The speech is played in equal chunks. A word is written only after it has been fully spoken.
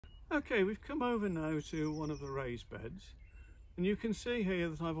Okay, we've come over now to one of the raised beds, and you can see here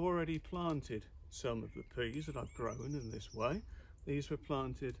that I've already planted some of the peas that I've grown in this way. These were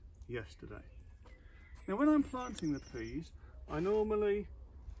planted yesterday. Now when I'm planting the peas, I normally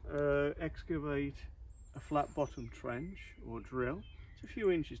excavate a flat bottom trench or drill. It's a few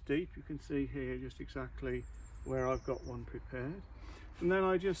inches deep. You can see here just exactly where I've got one prepared. And then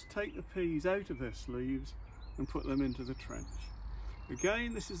I just take the peas out of their sleeves and put them into the trench.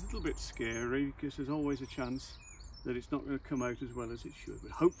 Again, this is a little bit scary because there's always a chance that it's not going to come out as well as it should,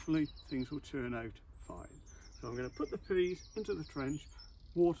 but hopefully things will turn out fine. So I'm going to put the peas into the trench,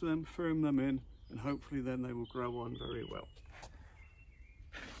 water them, firm them in, and hopefully then they will grow on very well.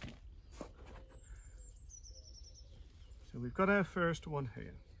 So we've got our first one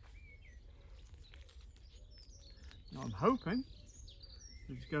here. Now I'm hoping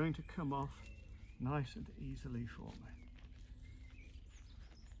it's going to come off nice and easily for me.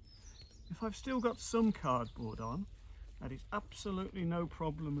 If I've still got some cardboard on, that is absolutely no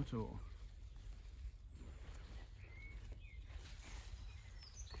problem at all.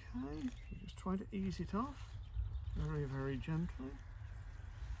 Okay, just try to ease it off very, very gently.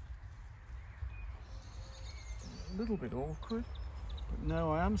 A little bit awkward, but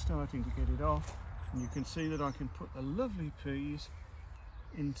now I am starting to get it off, and you can see that I can put the lovely peas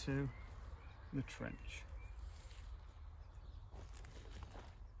into the trench.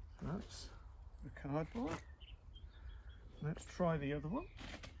 That's the cardboard. Let's try the other one.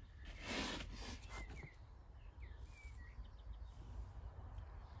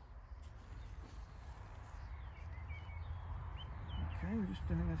 Okay, we're just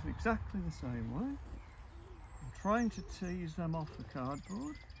doing this exactly the same way. I'm trying to tease them off the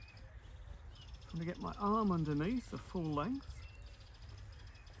cardboard. I'm going to get my arm underneath the full length.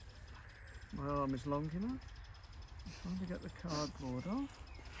 My arm is long enough. I'm trying to get the cardboard off.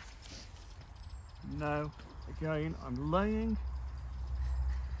 Now, again, I'm laying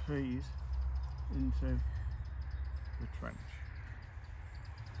peas into the trench.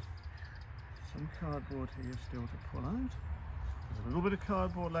 Some cardboard here still to pull out. There's a little bit of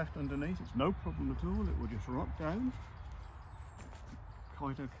cardboard left underneath. It's no problem at all. It will just rot down.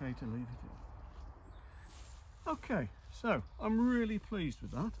 Quite okay to leave it in. Okay, so I'm really pleased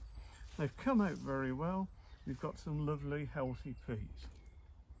with that. They've come out very well. We've got some lovely healthy peas.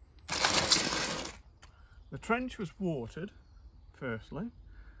 The trench was watered, firstly.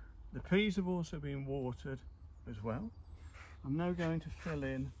 The peas have also been watered as well. I'm now going to fill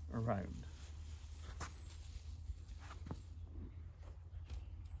in around.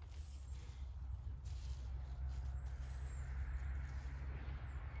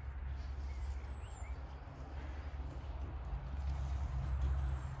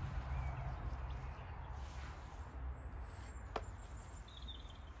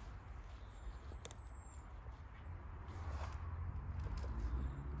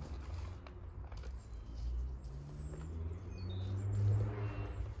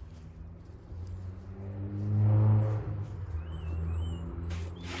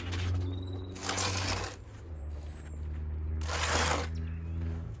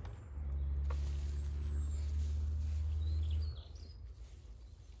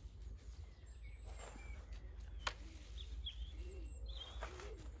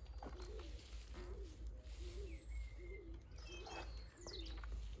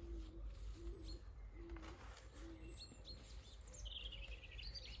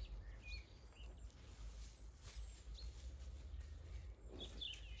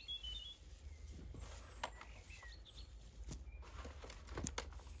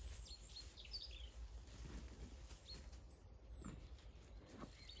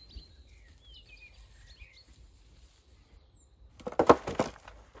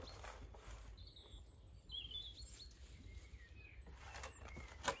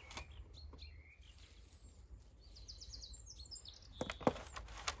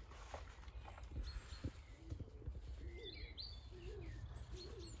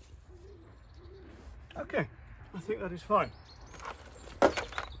 Okay, I think that is fine.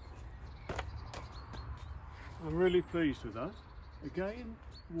 I'm really pleased with that. Again,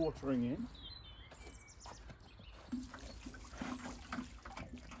 watering in.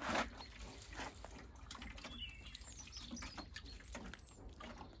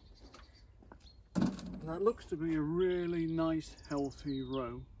 And that looks to be a really nice, healthy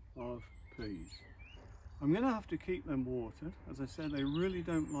row of peas. I'm going to have to keep them watered. As I said, they really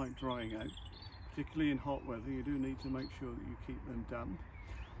don't like drying out. Particularly in hot weather, you do need to make sure that you keep them damp.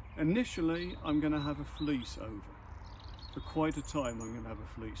 Initially, I'm going to have a fleece over. For quite a time, I'm going to have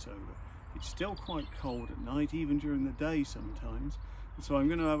a fleece over. It's still quite cold at night, even during the day sometimes. So I'm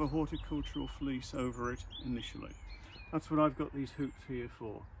going to have a horticultural fleece over it initially. That's what I've got these hoops here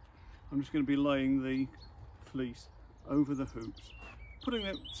for. I'm just going to be laying the fleece over the hoops, putting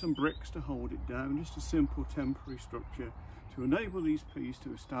out some bricks to hold it down, just a simple temporary structure to enable these peas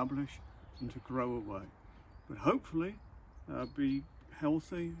to establish and to grow away. But hopefully be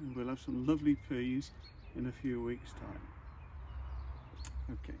healthy, and we'll have some lovely peas in a few weeks' time.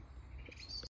 Okay.